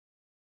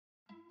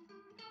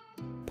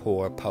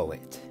Poor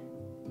poet.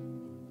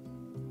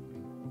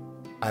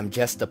 I'm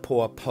just a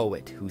poor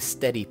poet who's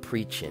steady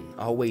preaching,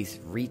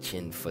 always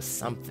reaching for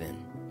something.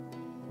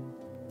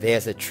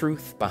 There's a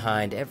truth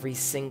behind every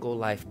single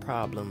life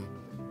problem,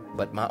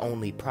 but my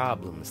only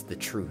problem's the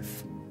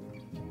truth.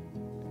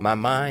 My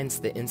mind's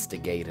the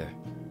instigator.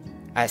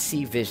 I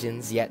see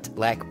visions, yet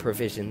lack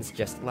provisions,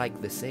 just like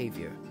the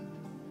Savior.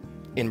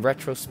 In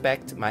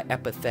retrospect, my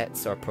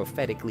epithets are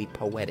prophetically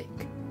poetic.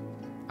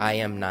 I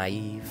am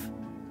naive,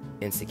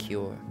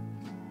 insecure,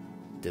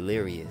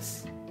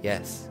 delirious,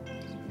 yes.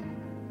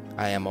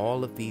 I am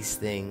all of these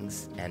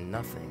things and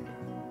nothing,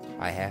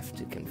 I have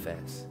to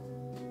confess.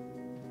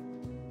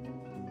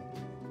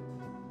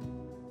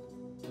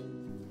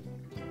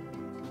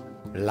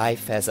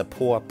 Life as a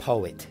poor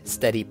poet,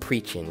 steady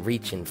preaching,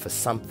 reaching for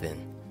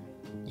something.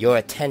 Your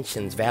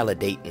attention's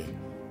validating,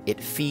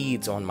 it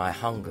feeds on my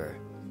hunger.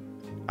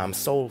 I'm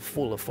so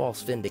full of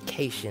false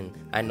vindication,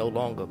 I no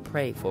longer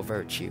pray for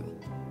virtue.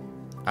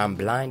 I'm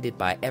blinded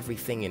by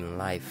everything in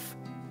life.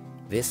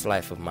 This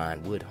life of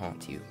mine would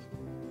haunt you.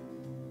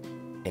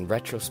 In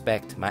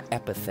retrospect, my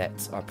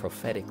epithets are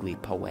prophetically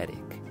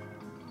poetic.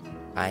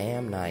 I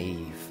am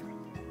naive,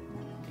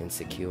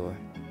 insecure,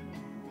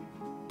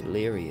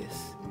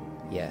 delirious,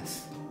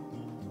 yes.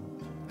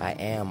 I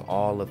am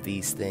all of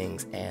these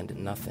things and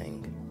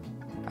nothing,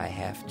 I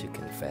have to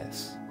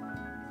confess.